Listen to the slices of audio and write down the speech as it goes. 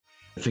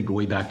think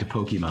way back to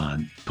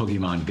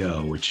Pokemon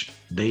Go, which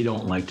they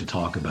don't like to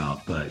talk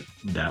about, but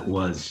that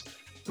was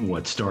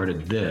what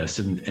started this.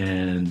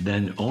 And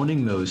then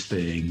owning those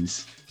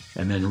things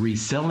and then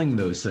reselling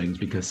those things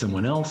because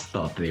someone else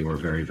thought they were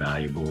very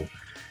valuable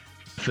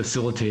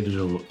facilitated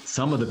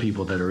some of the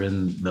people that are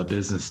in the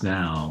business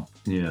now,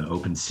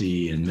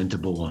 OpenSea and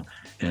Mintable,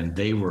 and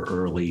they were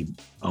early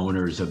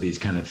owners of these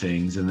kind of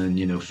things. And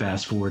then,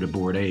 fast forward to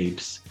Bored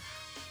Apes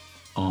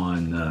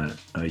on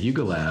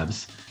Yuga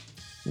Labs,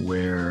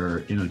 where,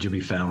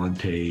 Jimmy Fallon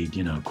paid,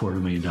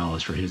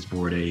 $250,000 for his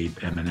Bored Ape,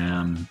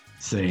 Eminem,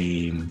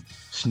 same,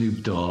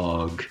 Snoop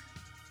Dogg.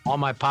 All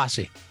my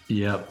posse.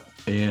 Yep.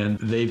 And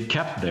they've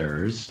kept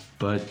theirs,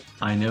 but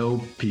I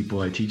know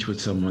people, I teach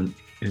with someone,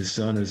 his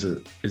son is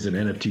an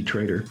NFT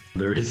trader.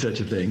 There is such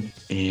a thing.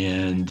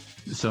 And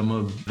some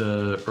of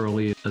the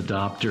early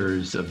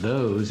adopters of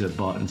those have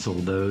bought and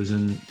sold those,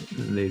 and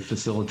they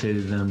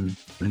facilitated them,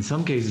 in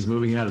some cases,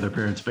 moving out of their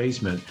parents'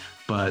 basement.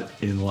 But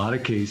in a lot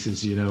of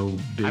cases, being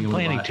I'm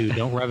planning to.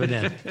 Don't rub it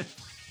in.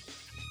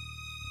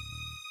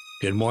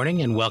 Good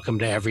morning and welcome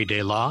to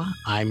Everyday Law.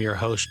 I'm your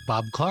host,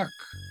 Bob Clark.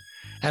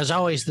 As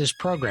always, this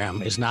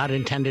program is not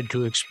intended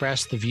to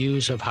express the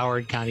views of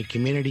Howard County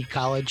Community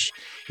College,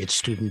 its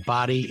student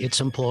body,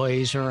 its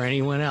employees, or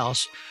anyone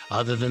else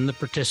other than the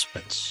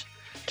participants.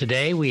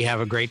 Today, we have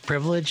a great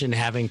privilege in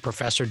having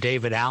Professor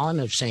David Allen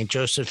of St.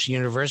 Joseph's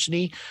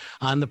University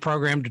on the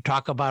program to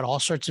talk about all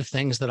sorts of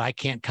things that I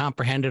can't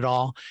comprehend at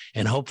all,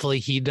 and hopefully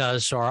he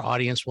does so our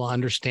audience will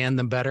understand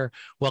them better.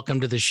 Welcome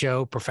to the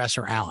show,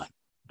 Professor Allen.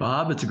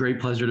 Bob, it's a great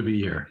pleasure to be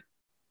here.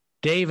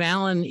 Dave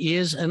Allen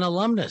is an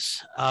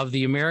alumnus of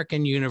the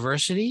American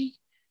University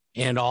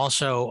and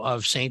also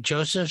of St.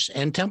 Joseph's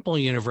and Temple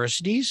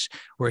Universities,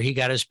 where he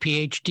got his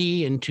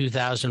PhD in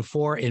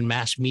 2004 in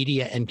mass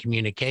media and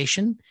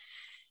communication.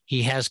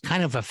 He has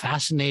kind of a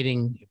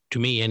fascinating, to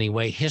me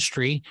anyway,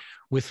 history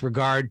with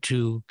regard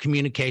to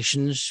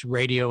communications,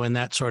 radio, and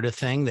that sort of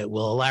thing that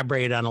we'll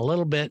elaborate on a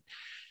little bit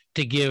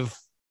to give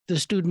the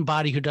student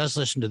body who does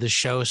listen to the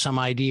show some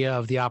idea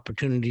of the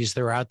opportunities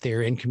that are out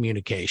there in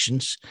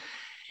communications.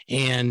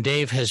 And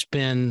Dave has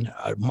been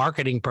a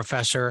marketing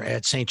professor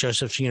at St.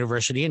 Joseph's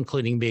University,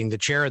 including being the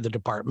chair of the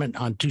department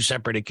on 2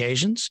 separate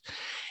occasions,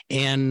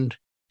 and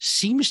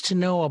seems to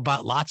know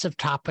about lots of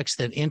topics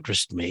that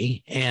interest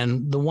me.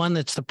 And the one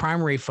that's the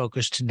primary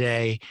focus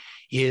today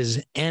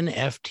is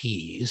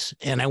NFTs.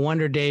 And I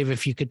wonder, Dave,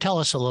 if you could tell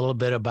us a little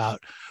bit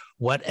about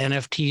what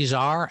NFTs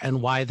are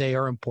and why they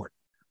are important.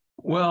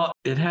 Well,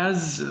 it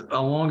has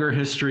a longer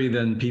history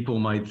than people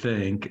might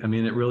think. I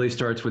mean, it really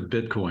starts with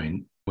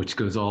Bitcoin, which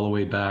goes all the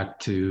way back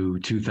to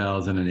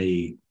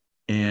 2008.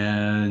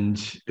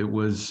 And it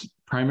was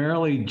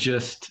primarily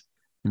just,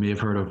 you may have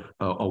heard of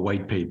a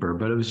white paper,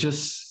 but it was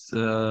just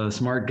a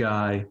smart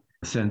guy,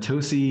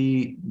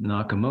 Satoshi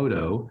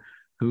Nakamoto,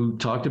 who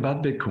talked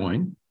about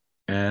Bitcoin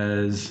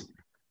as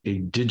a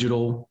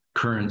digital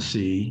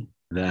currency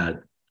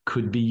that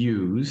could be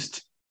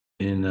used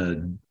in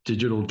a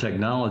digital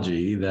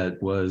technology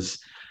that was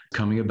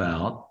coming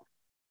about.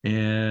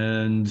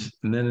 And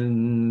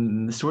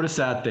then sort of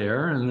sat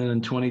there. And then in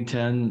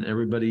 2010,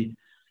 everybody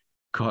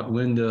caught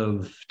wind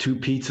of 2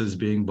 pizzas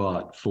being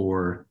bought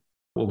for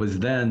what was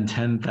then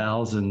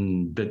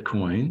 10,000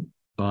 Bitcoin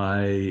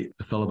by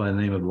a fellow by the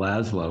name of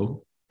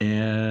Laszlo.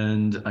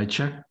 And I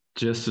checked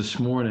just this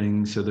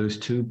morning. So those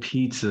 2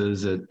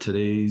 pizzas at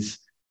today's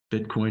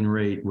Bitcoin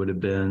rate would have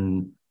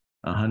been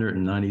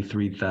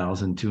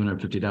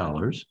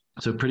 $193,250.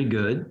 So pretty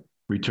good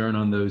return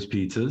on those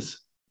pizzas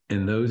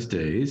in those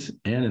days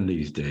and in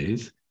these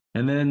days.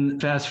 And then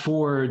fast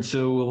forward,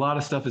 so a lot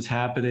of stuff is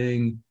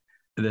happening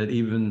that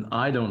even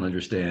I don't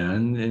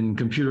understand in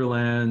computer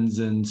lands,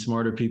 and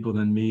smarter people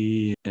than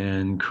me,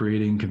 and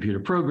creating computer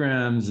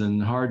programs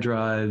and hard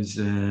drives.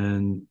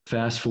 And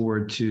fast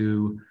forward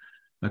to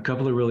a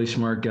couple of really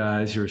smart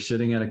guys who are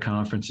sitting at a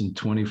conference in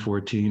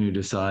 2014 who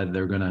decide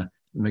they're going to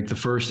make the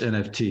first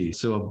NFT.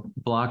 So a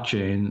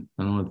blockchain,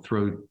 I don't want to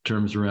throw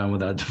terms around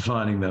without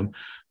defining them.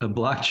 A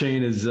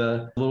blockchain is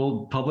a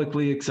little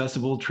publicly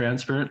accessible,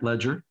 transparent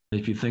ledger.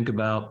 If you think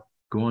about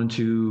going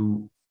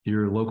to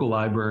your local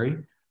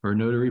library or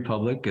notary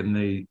public and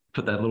they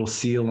put that little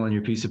seal on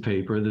your piece of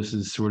paper, this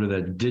is sort of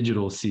that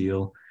digital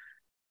seal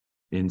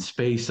in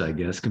space, I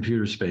guess,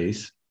 computer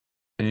space.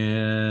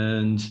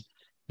 And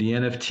the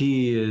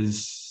NFT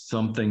is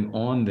something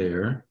on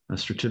there, a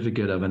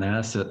certificate of an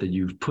asset that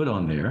you've put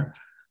on there.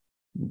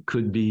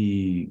 Could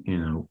be,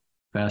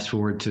 fast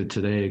forward to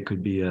today, it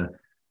could be a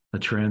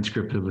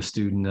transcript of a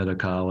student at a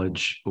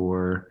college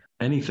or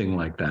anything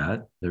like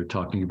that. They're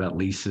talking about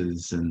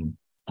leases and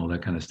all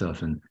that kind of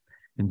stuff in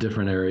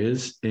different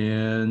areas.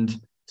 And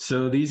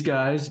so these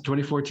guys,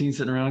 2014,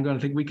 sitting around going, I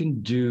think we can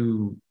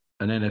do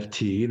an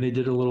NFT. They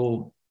did a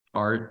little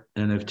art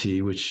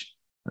NFT, which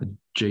a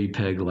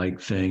JPEG-like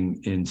thing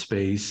in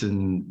space.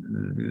 And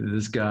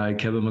this guy,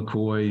 Kevin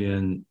McCoy,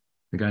 and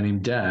a guy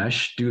named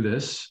Dash do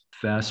this.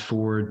 Fast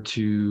forward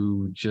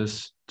to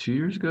just 2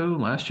 years ago,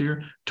 last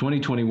year,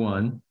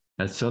 2021,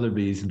 at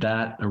Sotheby's,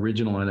 that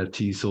original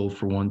NFT sold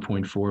for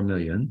 $1.4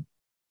 million.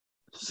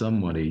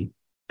 somebody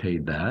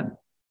paid that.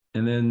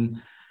 And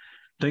then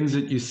things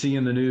that you see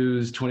in the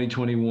news,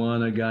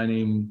 2021, a guy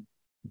named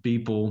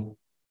Beeple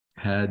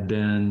had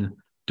been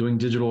doing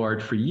digital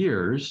art for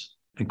years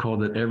and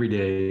called it Every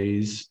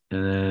Days.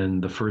 And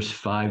then the first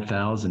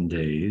 5,000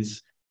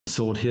 days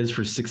sold his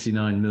for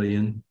 69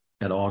 million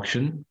at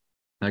auction.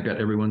 That got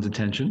everyone's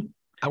attention.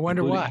 I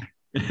wonder why.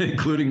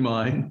 Including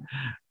mine.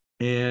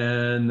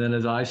 And then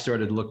as I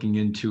started looking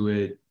into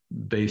it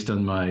based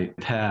on my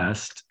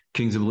past,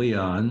 Kings of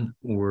Leon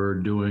were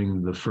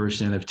doing the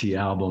first NFT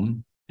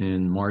album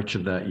in March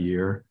of that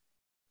year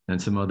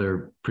and some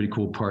other pretty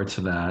cool parts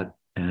of that.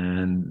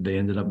 And they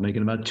ended up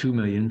making about 2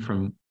 million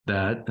from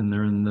that. And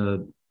they're in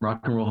the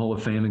Rock and Roll Hall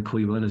of Fame in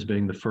Cleveland as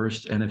being the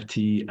first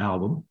NFT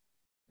album.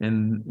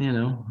 And, you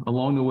know,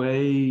 along the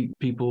way,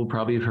 people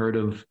probably have heard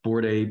of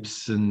Bored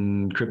Apes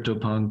and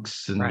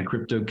CryptoPunks and Right.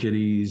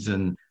 CryptoKitties.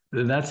 And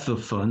that's the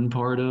fun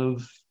part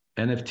of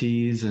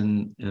NFTs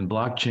and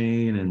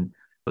blockchain.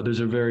 But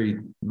there's a very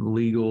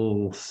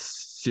legal,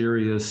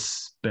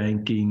 serious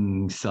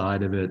banking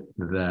side of it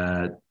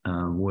that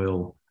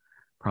will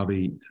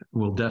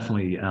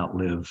definitely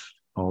outlive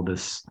all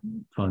this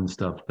fun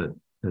stuff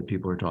that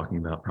people are talking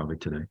about probably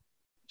today.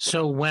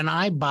 So when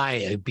I buy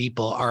a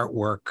Beeple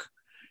artwork,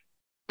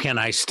 can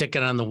I stick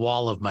it on the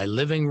wall of my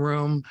living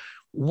room?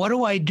 What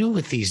do I do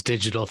with these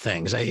digital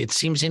things? It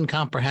seems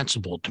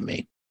incomprehensible to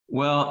me.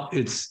 Well,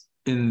 it's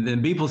in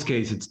Beeple's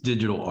case, it's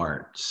digital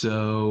art.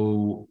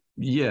 So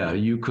yeah,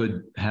 you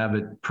could have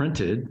it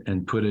printed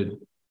and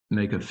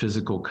make a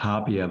physical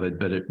copy of it,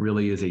 but it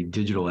really is a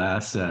digital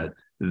asset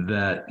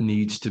that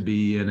needs to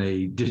be in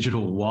a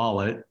digital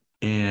wallet.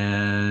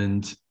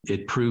 And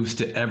it proves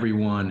to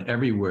everyone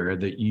everywhere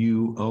that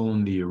you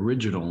own the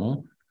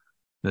original.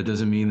 That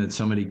doesn't mean that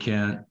somebody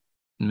can't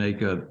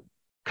make a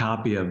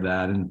copy of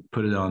that and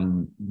put it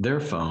on their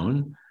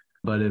phone.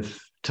 But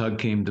if Tug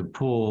came to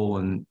pull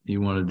and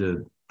you wanted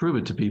to prove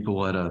it to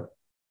people at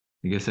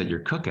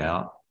your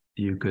cookout,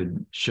 you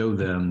could show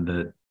them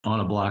that on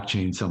a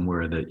blockchain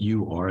somewhere that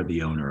you are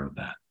the owner of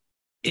that.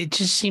 It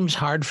just seems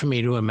hard for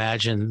me to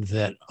imagine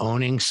that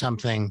owning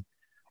something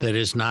that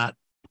is not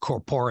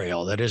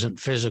corporeal, that isn't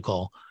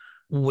physical,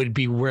 would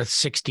be worth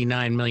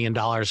 $69 million,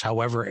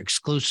 however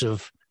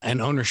exclusive an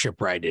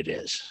ownership right it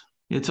is.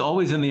 It's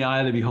always in the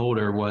eye of the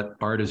beholder what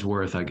art is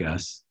worth, I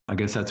guess. I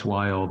guess that's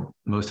why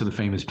most of the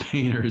famous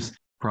painters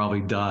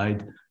probably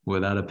died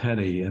without a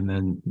penny. And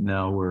then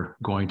now we're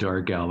going to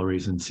art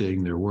galleries and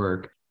seeing their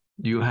work.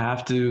 You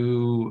have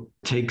to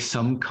take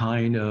some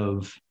kind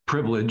of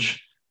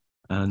privilege,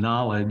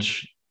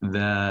 knowledge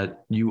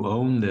that you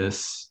own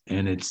this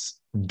and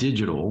it's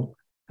digital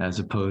as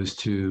opposed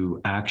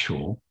to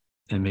actual,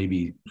 and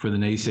maybe for the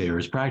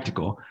naysayers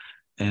practical,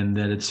 and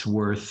that it's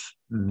worth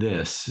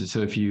this. So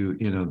if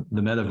the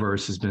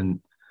metaverse has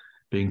been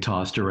being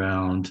tossed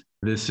around.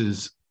 This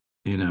is,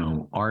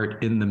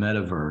 art in the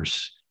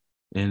metaverse.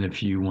 And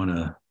if you want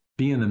to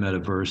be in the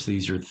metaverse,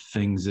 these are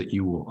things that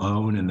you will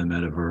own in the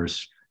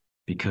metaverse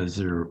because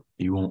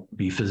you won't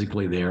be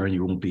physically there and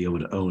you won't be able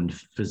to own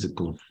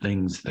physical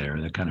things there.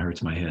 That kind of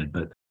hurts my head,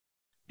 but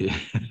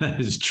that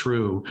is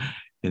true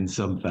in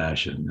some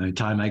fashion.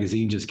 Time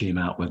Magazine just came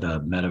out with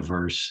a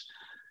metaverse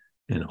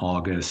in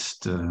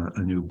August, a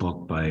new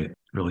book by a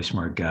really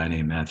smart guy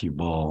named Matthew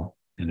Ball,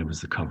 and it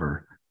was the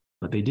cover.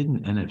 But they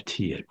didn't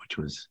NFT it, which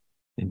was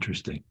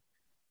interesting.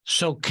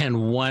 So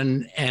can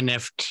one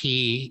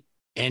NFT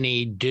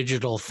any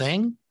digital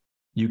thing?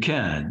 You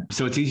can.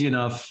 So it's easy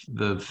enough.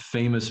 The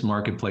famous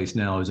marketplace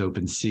now is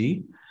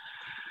OpenSea.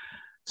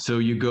 So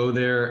you go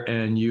there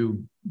and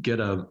you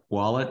get a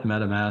wallet.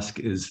 MetaMask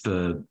is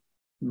the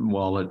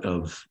wallet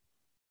of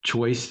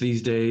choice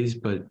these days.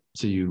 But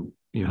so you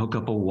hook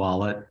up a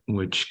wallet,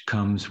 which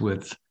comes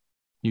with,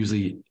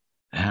 usually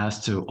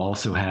has to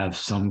also have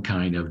some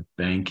kind of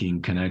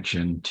banking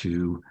connection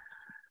to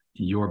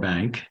your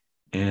bank.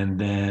 And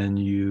then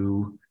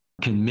you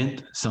can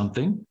mint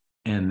something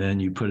and then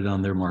you put it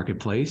on their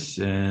marketplace.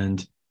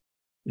 And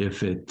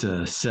if it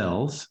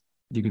sells,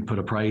 you can put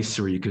a price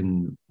or you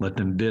can let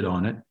them bid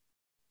on it.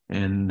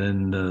 And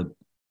then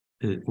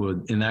it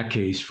would, in that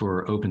case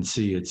for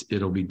OpenSea,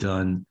 it'll be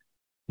done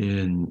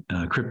in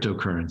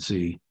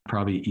cryptocurrency,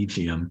 probably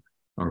Ethereum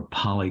or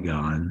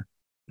Polygon,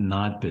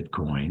 not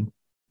Bitcoin.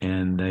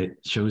 And that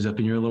shows up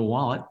in your little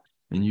wallet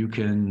and you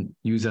can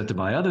use that to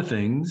buy other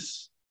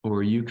things,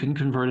 or you can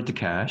convert it to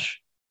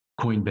cash.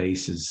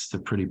 Coinbase is the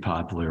pretty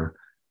popular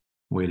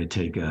way to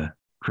take a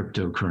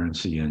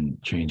cryptocurrency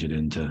and change it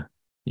into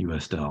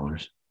US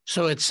dollars.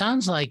 So it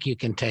sounds like you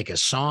can take a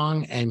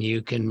song and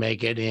you can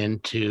make it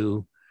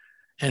into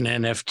an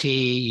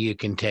NFT. You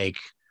can take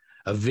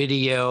a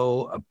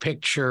video, a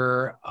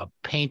picture, a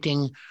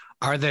painting.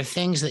 Are there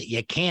things that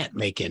you can't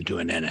make into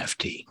an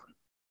NFT?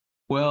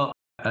 Well,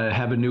 I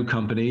have a new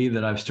company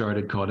that I've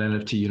started called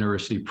NFT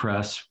University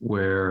Press,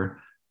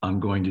 where I'm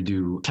going to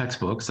do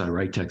textbooks. I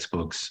write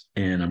textbooks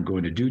and I'm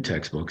going to do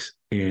textbooks.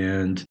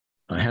 And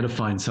I had to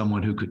find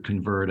someone who could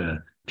convert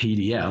a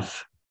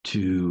PDF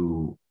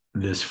to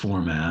this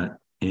format.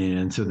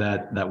 And so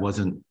that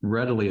wasn't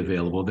readily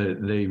available. The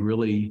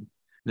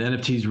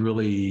NFTs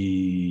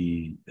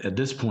really, at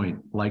this point,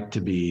 like to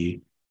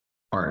be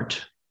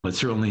art, but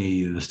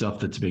certainly the stuff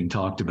that's being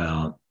talked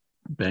about,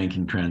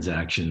 banking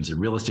transactions and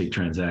real estate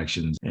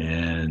transactions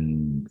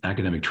and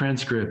academic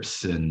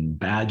transcripts and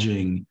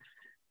badging,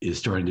 is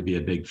starting to be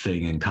a big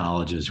thing in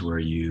colleges, where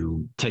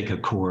you take a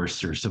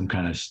course or some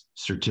kind of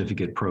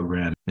certificate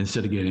program,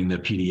 instead of getting the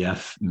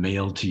PDF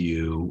mailed to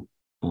you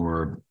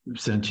or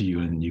sent to you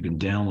and you can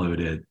download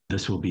it,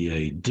 this will be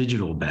a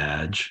digital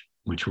badge,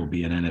 which will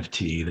be an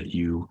NFT that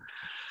you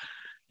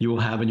will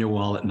have in your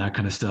wallet and that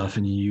kind of stuff.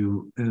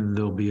 And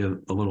there'll be a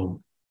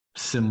little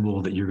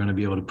symbol that you're going to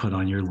be able to put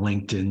on your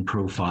LinkedIn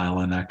profile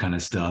and that kind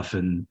of stuff.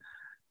 And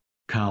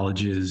a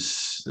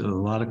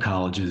lot of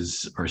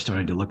colleges are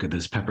starting to look at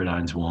this.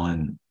 Pepperdine's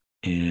one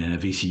and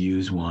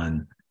VCU's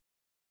one,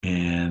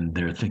 and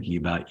they're thinking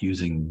about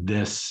using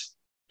this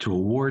to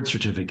award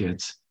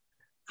certificates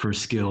for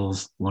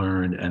skills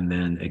learned, and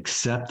then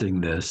accepting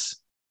this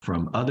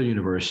from other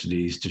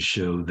universities to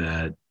show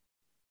that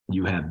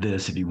you have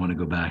this if you want to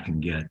go back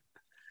and get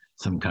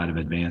some kind of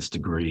advanced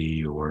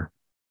degree, or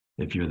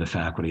if you're the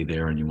faculty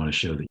there and you want to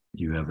show that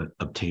you have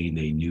obtained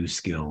a new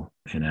skill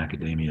in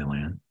academia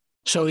land.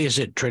 So is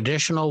it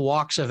traditional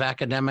walks of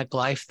academic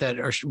life that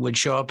would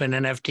show up in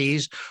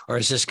NFTs, or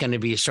is this going to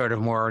be sort of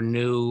more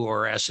new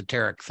or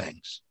esoteric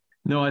things?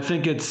 No, I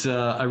think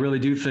I really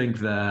do think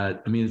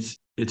that,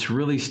 it's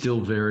really still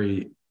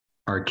very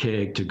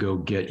archaic to go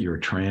get your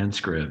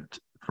transcript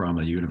from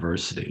a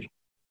university.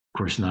 Of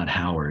course, not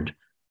Howard,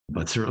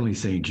 but certainly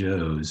St.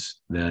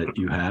 Joe's, that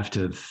you have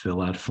to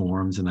fill out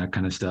forms and that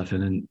kind of stuff.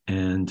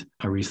 And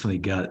I recently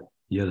got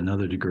yet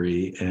another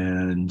degree,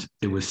 and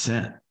it was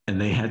sent, and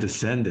they had to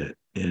send it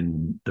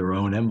in their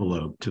own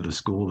envelope to the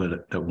school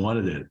that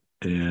wanted it.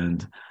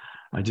 And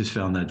I just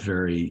found that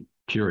very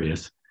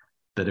curious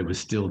that it was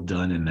still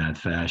done in that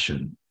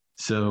fashion.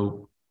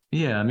 So,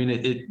 yeah,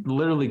 it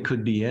literally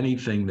could be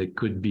anything that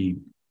could be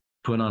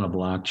put on a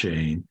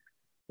blockchain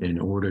in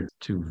order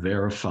to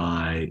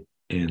verify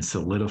and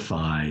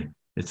solidify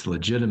its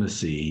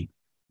legitimacy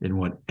in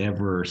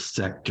whatever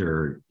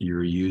sector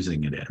you're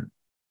using it in.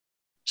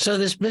 So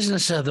this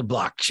business of the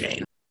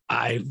blockchain,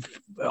 I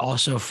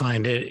also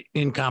find it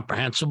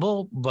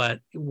incomprehensible,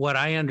 but what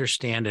I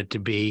understand it to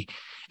be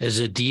is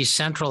a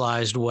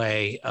decentralized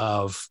way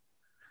of,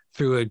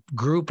 through a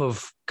group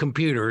of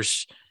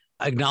computers,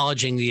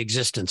 acknowledging the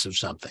existence of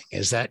something.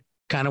 Is that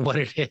kind of what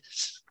it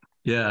is?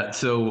 Yeah.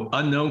 So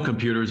unknown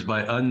computers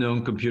by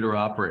unknown computer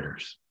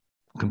operators,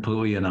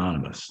 completely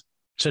anonymous.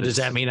 So does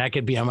that mean I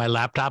could be on my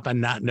laptop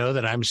and not know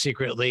that I'm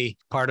secretly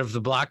part of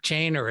the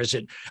blockchain? Or is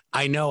it,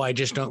 I know, I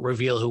just don't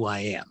reveal who I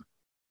am?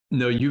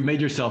 No, you've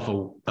made yourself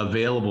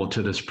available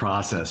to this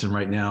process. And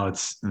right now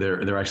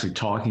they're actually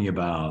talking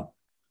about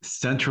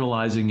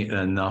centralizing it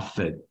enough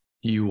that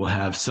you will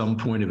have some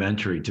point of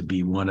entry to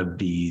be one of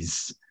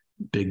these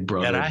big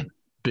brother,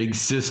 big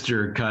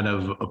sister kind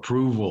of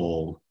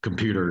approval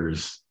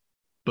computers,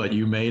 but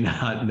you may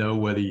not know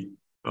whether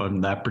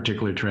on that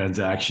particular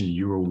transaction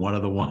you were one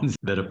of the ones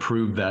that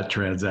approved that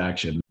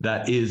transaction.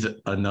 That is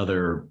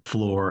another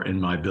floor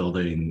in my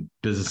building,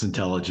 business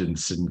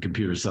intelligence and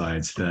computer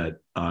science, that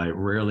I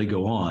rarely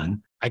go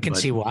on. I can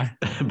see why.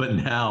 But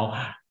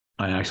now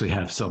I actually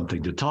have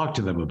something to talk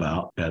to them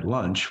about at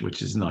lunch,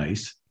 which is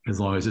nice, as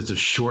long as it's a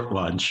short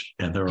lunch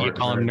and there You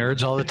call them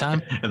nerds all the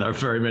time? And there are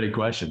very many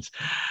questions.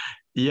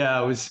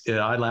 Yeah,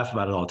 I laugh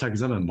about it all the time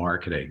because I'm in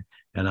marketing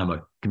and I'm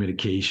a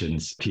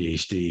communications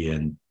PhD,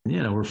 and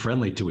we're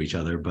friendly to each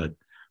other. But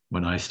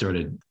when I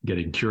started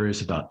getting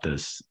curious about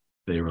this,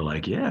 they were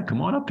like, "Yeah,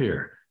 come on up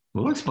here.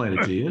 We'll explain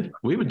it to you.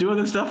 We've been doing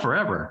this stuff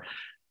forever."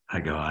 I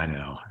go, "I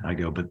know." I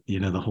go, "But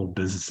the whole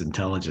business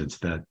intelligence,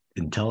 that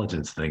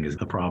intelligence thing is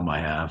the problem I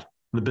have.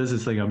 The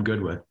business thing I'm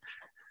good with."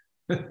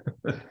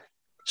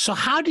 So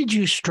how did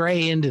you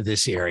stray into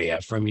this area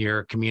from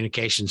your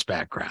communications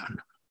background?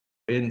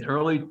 In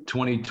early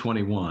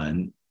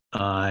 2021,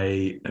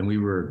 we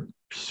were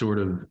sort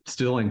of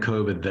still in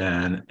COVID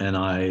then, and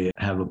I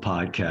have a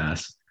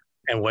podcast.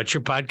 And what's your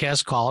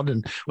podcast called,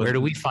 and where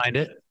do we find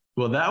it?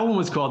 Well, that one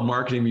was called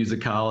Marketing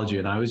Musicology,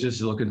 and I was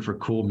just looking for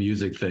cool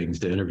music things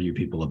to interview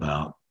people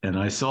about. And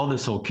I saw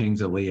this whole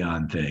Kings of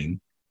Leon thing,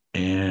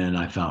 and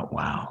I thought,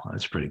 wow,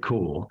 that's pretty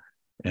cool.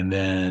 And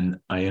then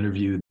I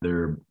interviewed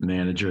their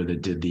manager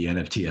that did the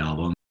NFT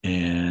album.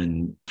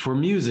 And for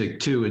music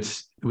too,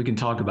 we can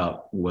talk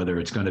about whether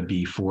it's going to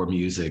be for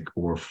music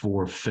or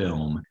for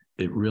film.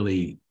 It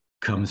really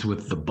comes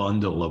with the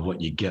bundle of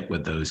what you get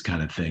with those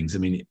kind of things.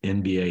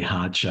 NBA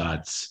Hot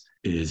Shots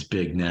is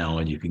big now,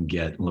 and you can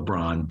get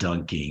LeBron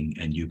dunking,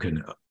 and you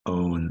can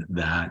own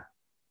that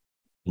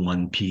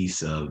one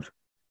piece of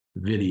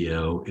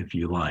video if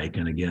you like.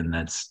 And again,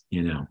 that's,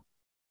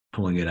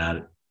 pulling it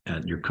out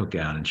at your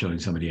cookout and showing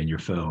somebody on your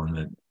phone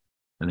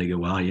and they go,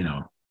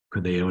 well,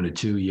 could they own it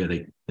too? Yeah,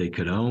 they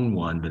could own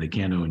one, but they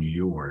can't own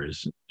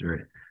yours.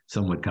 They're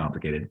somewhat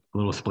complicated, a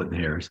little splitting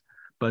hairs.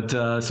 But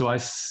so I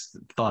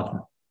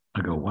thought,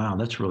 I go, wow,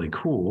 that's really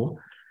cool.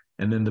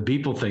 And then the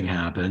Beeple thing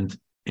happened,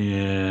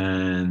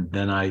 And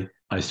then I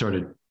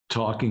started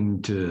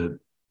talking to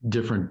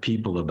different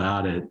people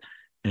about it.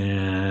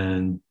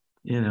 And,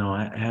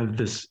 I have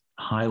this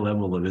high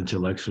level of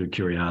intellectual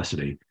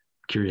curiosity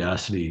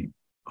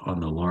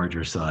on the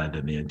larger side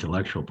than the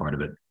intellectual part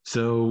of it.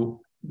 So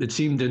it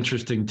seemed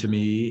interesting to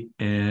me.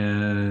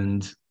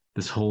 And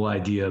this whole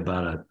idea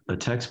about a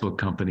textbook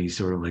company,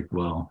 sort of like,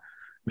 well,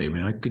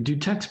 maybe I could do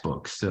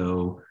textbooks.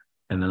 So,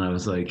 and then I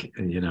was like,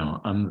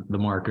 I'm the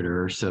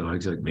marketer. So I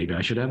was like, maybe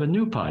I should have a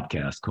new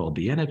podcast called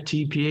the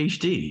NFT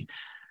PhD.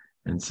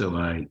 And so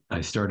I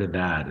started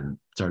that and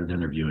started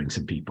interviewing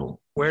some people.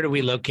 Where do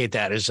we locate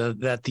that? Is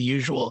that the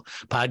usual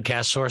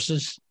podcast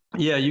sources?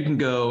 Yeah, you can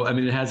go. I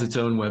mean, it has its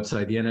own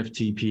website, the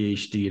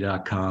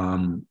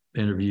NFTPhD.com.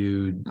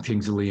 Interviewed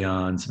Kings of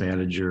Leon's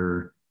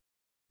manager,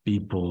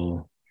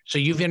 Beeple. So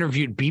you've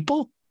interviewed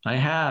Beeple? I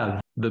have.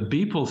 The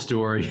Beeple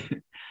story,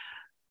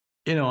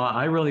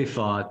 I really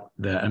thought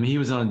that, I mean, he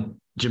was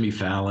on Jimmy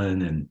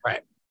Fallon and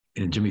right.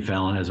 And Jimmy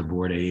Fallon has a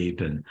Bored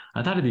Ape. And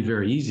I thought it'd be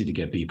very easy to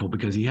get Beeple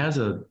because he has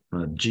a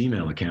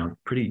Gmail account,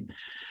 pretty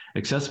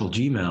accessible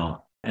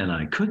Gmail, and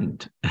I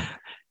couldn't.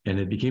 And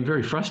it became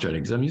very frustrating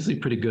because I'm usually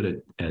pretty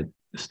good at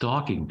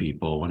stalking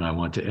people when I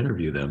want to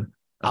interview them.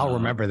 I'll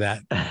remember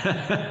that.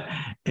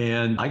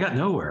 And I got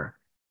nowhere.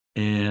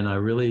 And I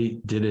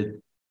really did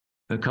it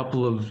a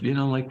couple of,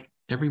 like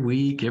every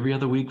week, every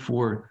other week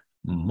for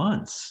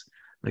months,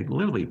 like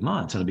literally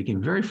months. And I became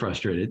very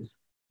frustrated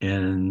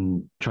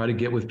and try to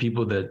get with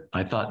people that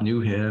I thought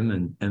knew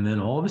him. And then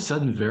all of a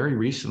sudden, very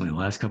recently, the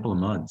last couple of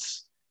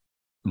months,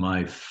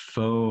 my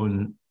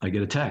phone, I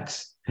get a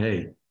text.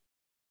 Hey,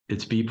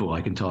 it's Beeple.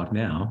 I can talk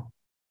now.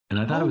 And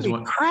I thought Holy it was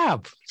one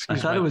crap. I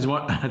thought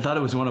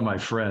it was one of my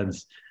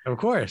friends. Of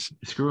course.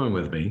 Screwing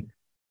with me.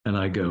 And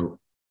I go,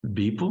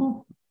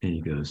 Beeple? And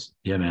he goes,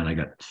 yeah, man, I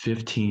got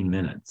 15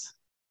 minutes.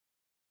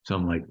 So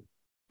I'm like,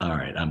 all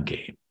right, I'm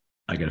game.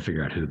 I got to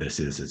figure out who this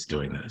is that's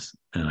doing this.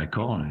 And I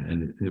call him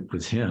and it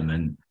was him.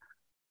 And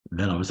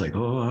then I was like,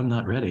 oh, I'm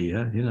not ready.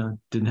 Yeah,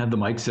 didn't have the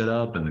mic set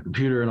up and the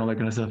computer and all that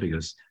kind of stuff. He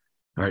goes,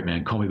 all right,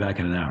 man, call me back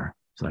in an hour.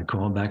 So I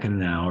call him back in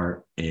an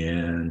hour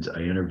and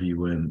I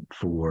interview him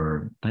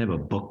I have a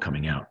book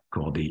coming out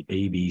called The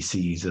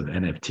ABCs of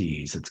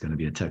NFTs. It's going to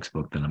be a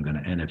textbook that I'm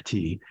going to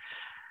NFT.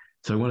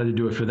 So I wanted to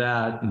do it for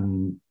that.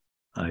 And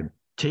I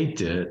taped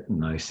it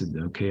and I said,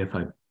 okay, if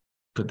I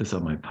put this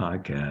on my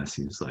podcast,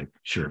 he was like,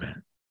 sure,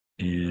 man.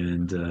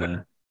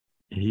 And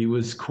he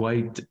was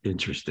quite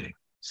interesting.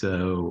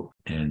 So,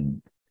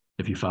 and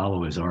if you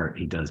follow his art,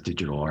 he does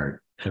digital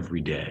art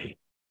every day.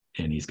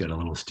 And he's got a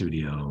little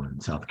studio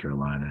in South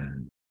Carolina.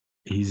 And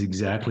he's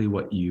exactly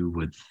what you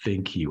would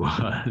think he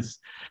was.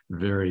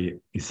 Very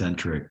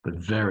eccentric, but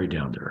very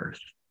down to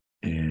earth.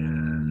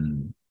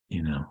 And,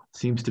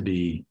 seems to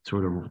be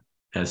sort of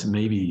as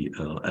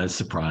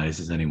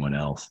surprised as anyone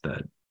else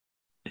that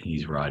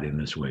he's riding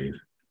this wave.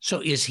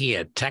 So is he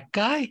a tech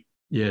guy?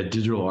 Yeah,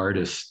 digital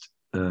artist.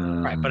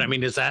 Right. But I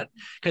mean, is that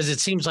because it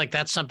seems like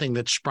that's something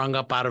that sprung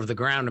up out of the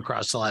ground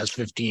across the last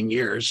 15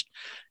 years.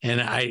 And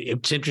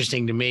it's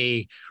interesting to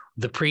me,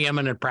 the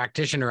preeminent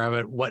practitioner of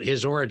it, what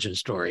his origin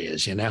story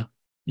is,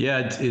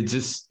 Yeah,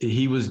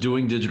 he was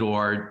doing digital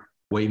art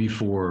way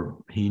before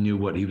he knew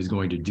what he was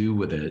going to do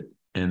with it.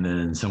 And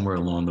then somewhere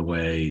along the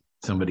way,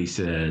 somebody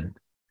said,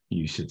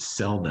 you should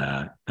sell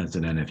that as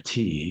an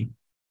NFT.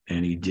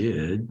 And he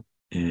did.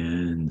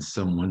 And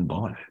someone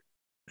bought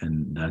it.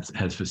 And that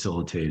has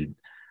facilitated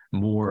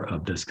more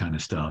of this kind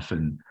of stuff.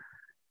 And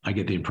I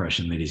get the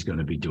impression that he's going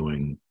to be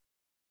doing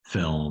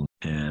film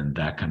and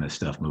that kind of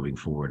stuff moving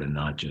forward and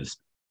not just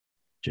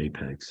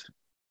JPEGs.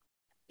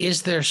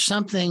 Is there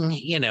something,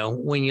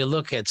 when you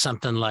look at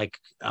something like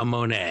a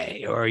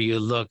Monet or you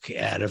look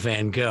at a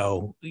Van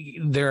Gogh,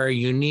 there are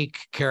unique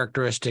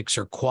characteristics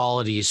or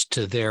qualities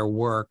to their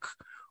work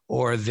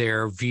or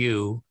their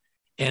view.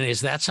 And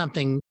is that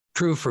something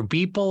true for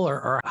Beeple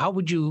or how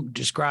would you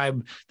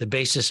describe the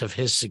basis of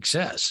his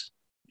success?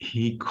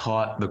 He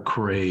caught the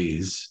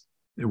craze,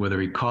 whether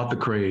he caught the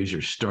craze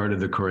or started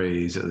the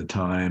craze at the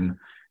time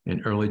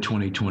in early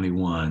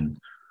 2021,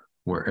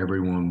 where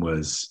everyone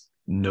was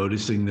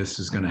noticing this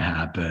was going to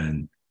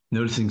happen,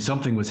 noticing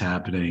something was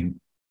happening,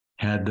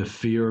 had the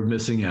fear of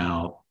missing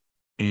out.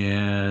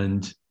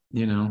 And,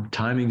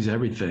 timing's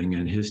everything.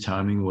 And his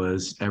timing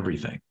was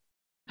everything.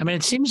 I mean,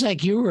 it seems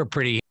like you were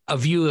a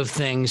view of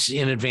things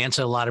in advance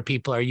of a lot of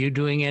people. Are you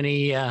doing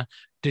any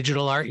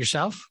digital art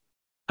yourself?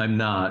 I'm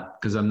not,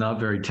 because I'm not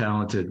very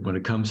talented when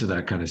it comes to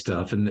that kind of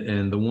stuff. And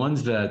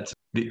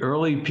the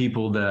early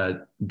people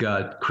that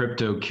got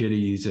Crypto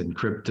Kitties and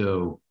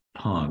Crypto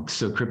Punks.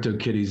 So Crypto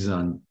Kitties is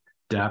on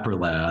Dapper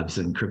Labs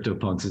and Crypto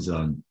Punks is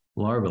on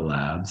Larva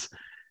Labs.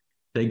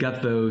 They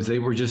got those. They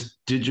were just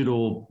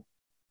digital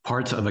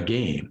parts of a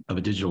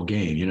digital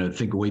game.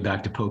 Think way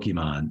back to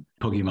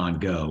Pokemon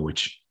Go,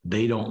 which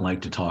they don't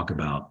like to talk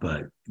about,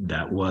 but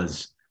that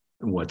was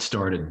what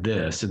started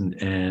this.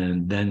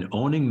 And then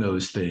owning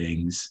those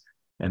things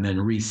and then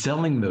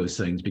reselling those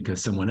things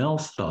because someone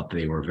else thought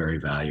they were very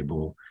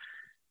valuable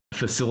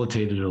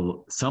facilitated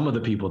some of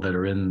the people that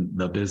are in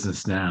the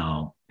business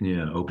now,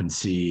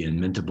 OpenSea and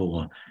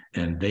Mintable,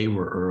 and they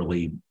were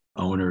early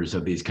owners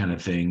of these kind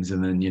of things.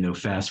 And then,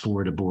 fast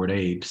forward to Bored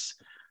Apes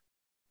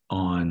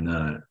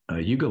on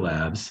Yuga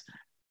Labs,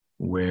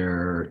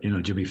 where,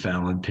 Jimmy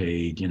Fallon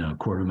paid,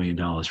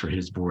 $250,000 for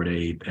his Bored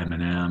Ape,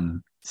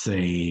 Eminem,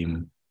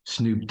 same,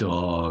 Snoop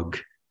Dogg.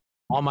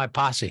 All my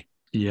posse.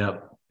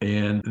 Yep.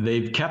 And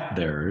they've kept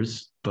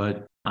theirs,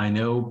 but I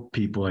know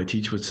people, I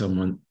teach with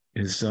someone,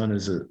 his son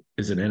is an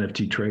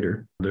NFT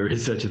trader. There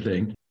is such a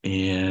thing.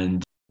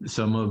 And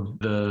some of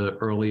the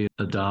early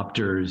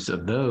adopters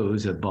of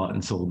those have bought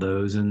and sold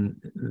those, and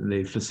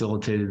they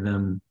facilitated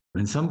them,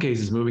 in some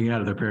cases, moving out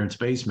of their parents'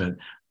 basement.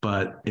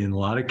 But in a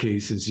lot of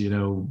cases, being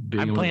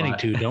I'm planning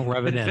to, don't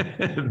rub it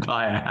in.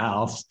 Buy a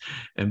house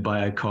and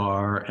buy a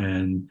car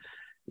and,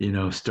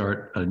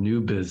 start a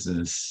new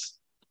business.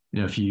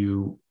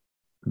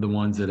 The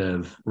ones that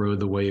have rode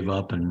the wave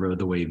up and rode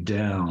the wave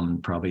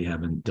down probably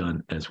haven't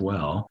done as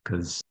well,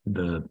 because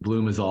the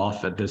bloom is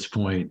off at this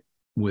point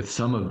with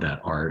some of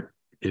that art,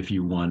 if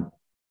you want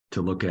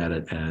to look at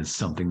it as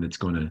something that's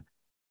going to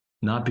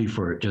not be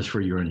just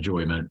for your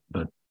enjoyment,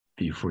 but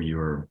be for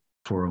your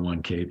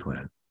 401k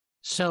plan.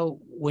 So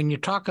when you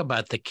talk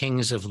about the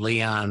Kings of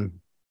Leon,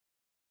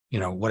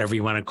 whatever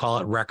you want to call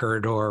it,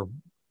 record or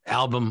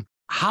album,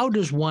 how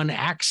does one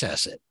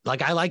access it?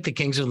 Like, I like the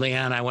Kings of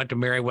Leon. I went to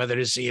Merriweather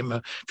to see them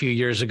a few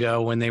years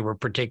ago when they were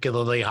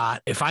particularly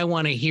hot. If I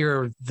want to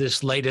hear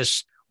this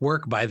latest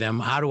work by them,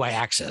 how do I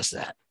access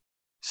that?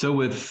 So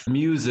with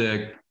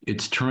music,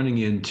 it's turning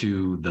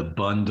into the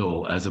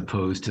bundle as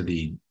opposed to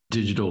the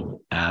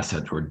digital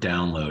asset or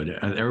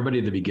download. Everybody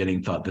at the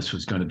beginning thought this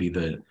was going to be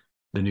the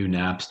new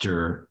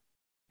Napster,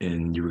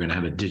 and you were going to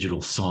have a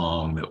digital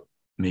song that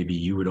maybe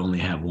you would only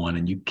have one,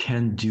 and you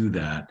can do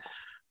that.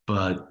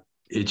 But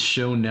it's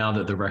shown now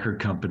that the record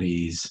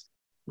companies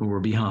were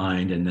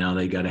behind, and now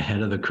they got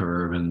ahead of the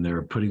curve, and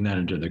they're putting that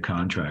into their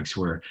contracts,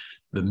 where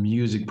the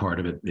music part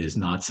of it is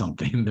not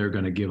something they're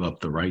going to give up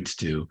the rights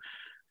to.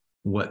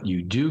 What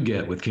you do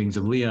get with Kings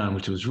of Leon,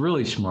 which was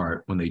really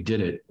smart when they did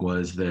it,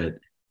 was that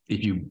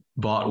if you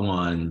bought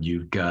one,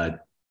 you've got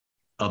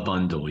a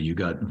bundle. You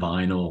got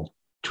vinyl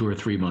 2 or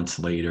 3 months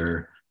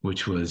later,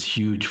 which was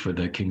huge for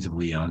the Kings of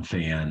Leon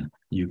fan.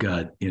 You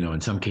got, in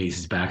some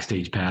cases,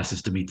 backstage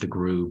passes to meet the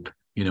group.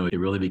 It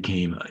really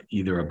became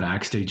either a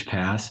backstage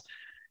pass,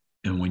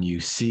 and when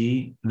you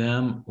see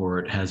them, or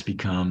it has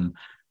become,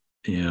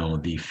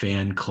 the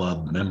fan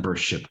club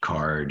membership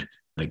card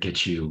that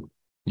gets you,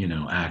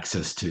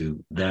 access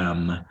to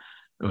them,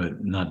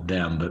 not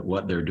them, but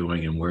what they're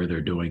doing and where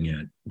they're doing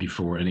it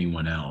before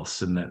anyone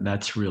else. And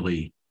that's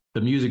really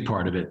the music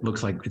part of it.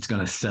 Looks like it's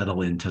going to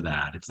settle into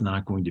that. It's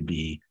not going to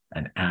be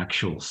an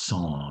actual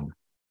song,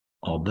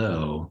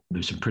 although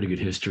there's some pretty good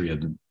history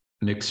of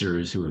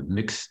mixers who have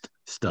mixed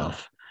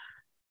stuff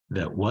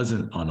that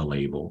wasn't on a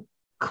label,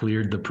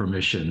 cleared the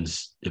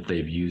permissions if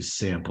they've used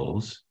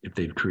samples, if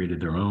they've created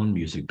their own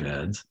music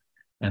beds,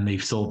 and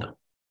they've sold them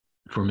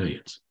for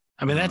millions.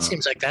 I mean, that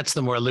seems like that's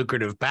the more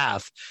lucrative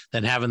path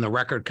than having the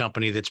record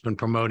company that's been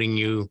promoting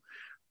you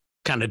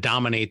kind of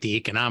dominate the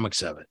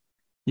economics of it.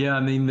 Yeah, I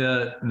mean,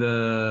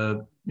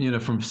 the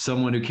from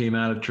someone who came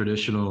out of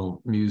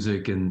traditional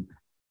music and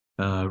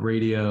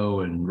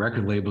radio and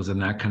record labels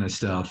and that kind of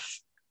stuff,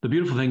 the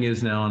beautiful thing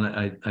is now,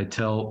 and I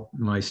tell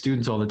my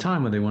students all the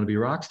time when they want to be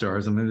rock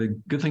stars, I mean, the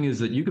good thing is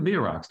that you can be a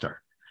rock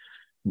star.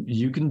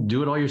 You can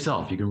do it all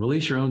yourself. You can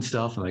release your own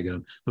stuff. And I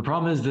go, the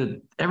problem is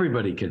that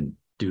everybody can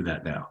do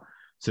that now.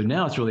 So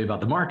now it's really about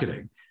the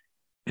marketing.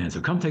 And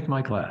so come take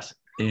my class.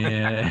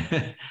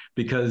 And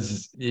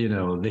because,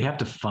 they have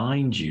to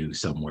find you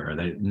somewhere.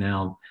 That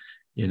now,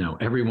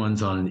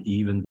 everyone's on an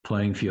even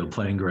playing field,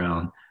 playing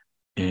ground,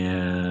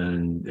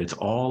 and it's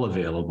all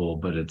available,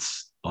 but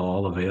it's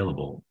all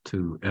available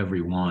to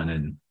everyone.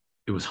 And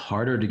it was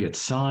harder to get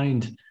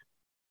signed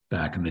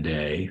back in the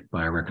day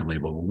by a record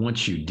label. But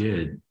once you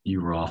did,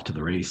 you were off to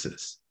the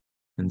races.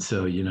 And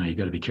so, you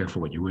got to be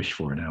careful what you wish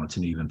for now. It's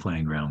an even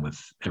playing ground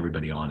with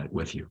everybody on it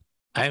with you.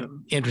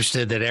 I'm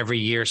interested that every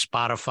year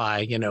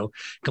Spotify,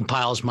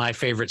 compiles my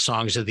favorite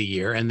songs of the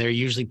year, and they're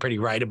usually pretty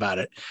right about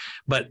it.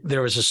 But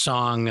there was a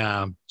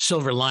song,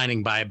 Silver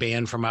Lining, by a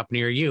band from up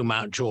near you,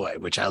 Mount Joy,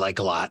 which I like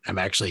a lot. I'm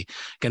actually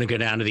going to go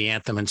down to the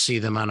Anthem and see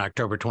them on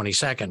October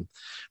 22nd.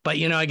 But,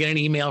 I get an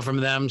email from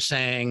them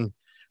saying,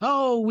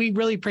 oh, we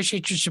really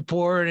appreciate your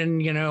support.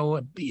 And,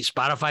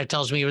 Spotify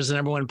tells me it was the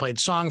number one played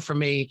song for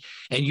me,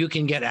 and you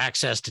can get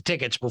access to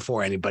tickets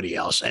before anybody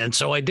else. And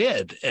so I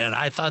did. And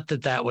I thought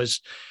that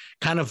was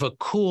kind of a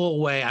cool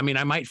way. I mean,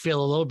 I might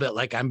feel a little bit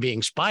like I'm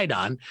being spied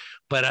on,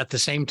 but at the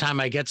same time,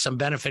 I get some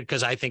benefit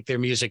because I think their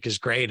music is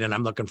great and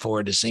I'm looking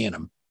forward to seeing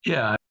them.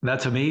 Yeah,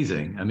 that's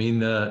amazing. I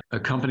mean, a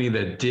company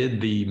that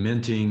did the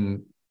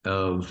minting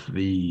of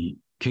the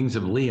Kings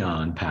of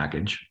Leon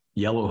package,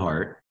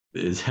 Yellowheart,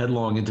 is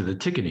headlong into the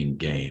ticketing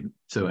game.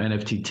 So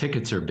NFT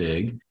tickets are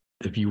big.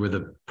 If you were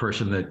the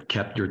person that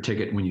kept your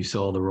ticket when you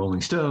saw the Rolling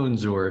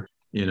Stones or,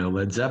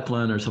 Led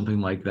Zeppelin or something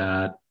like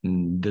that,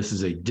 and this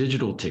is a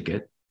digital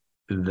ticket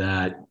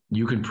that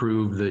you can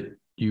prove that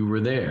you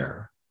were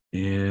there.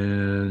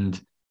 And,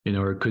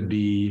 or it could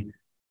be,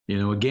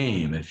 a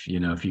game. If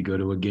you go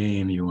to a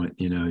game,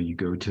 you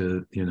go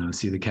to,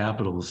 see the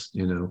Capitals,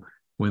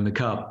 win the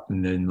cup,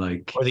 and then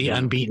or the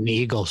unbeaten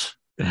Eagles.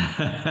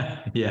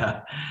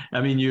 Yeah.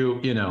 I mean,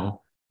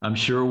 I'm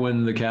sure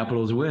when the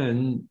Capitals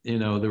win,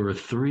 there were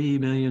 3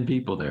 million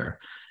people there.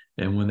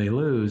 And when they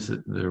lose,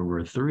 there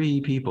were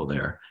 3 people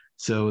there.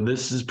 So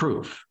this is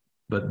proof.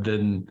 But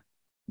then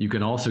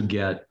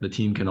the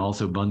team can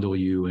also bundle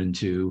you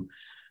into,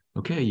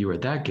 okay, you were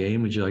at that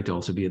game. Would you like to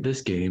also be at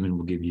this game? And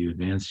we'll give you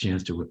advanced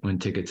chance to win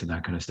tickets and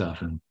that kind of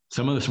stuff. And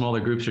some of the smaller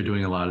groups are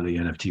doing a lot of the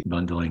NFT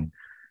bundling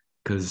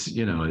because,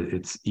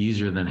 it's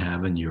easier than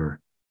having your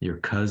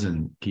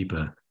cousin keep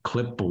a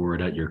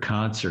clipboard at your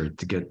concert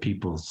to get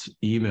people's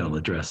email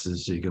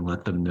addresses so you can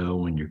let them know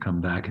when you come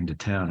back into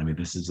town. I mean,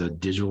 this is a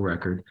digital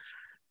record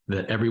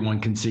that everyone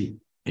can see.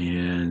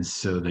 And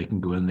so they can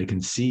go in, they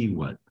can see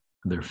what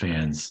their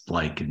fans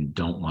like and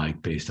don't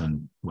like based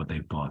on what they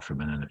bought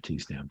from an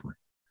NFT standpoint.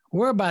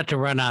 We're about to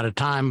run out of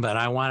time, but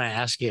I want to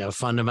ask you a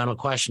fundamental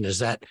question.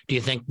 Do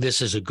you think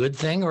this is a good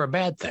thing or a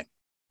bad thing?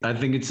 I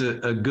think it's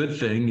a good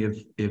thing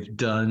if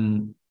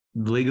done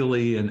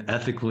legally and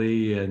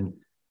ethically and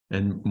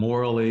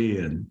morally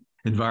and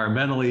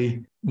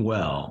environmentally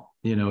well.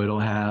 It'll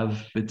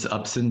have its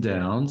ups and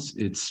downs.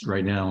 It's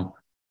right now,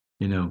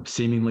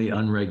 seemingly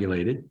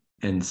unregulated,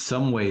 in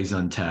some ways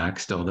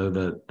untaxed, although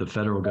the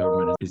federal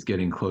government is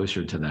getting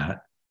closer to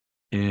that.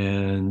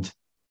 And,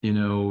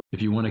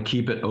 if you want to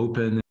keep it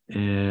open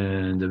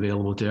and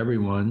available to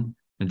everyone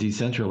and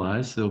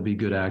decentralized, there'll be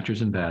good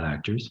actors and bad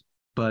actors.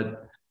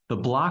 But the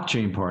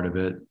blockchain part of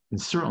it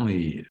is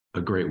certainly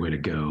a great way to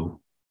go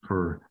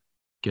for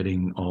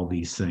getting all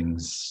these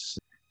things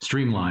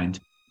streamlined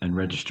and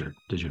registered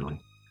digitally.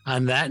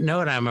 On that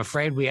note, I'm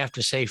afraid we have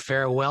to say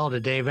farewell to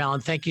Dave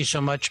Allen. Thank you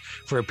so much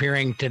for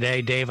appearing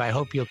today, Dave. I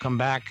hope you'll come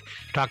back,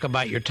 talk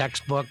about your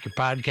textbook, your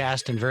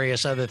podcast, and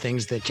various other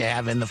things that you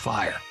have in the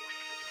fire.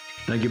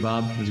 Thank you,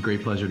 Bob. It was a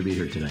great pleasure to be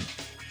here today.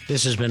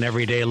 This has been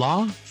Everyday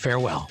Law.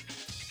 Farewell.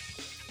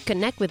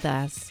 Connect with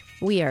us.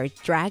 We are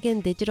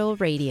Dragon Digital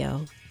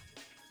Radio.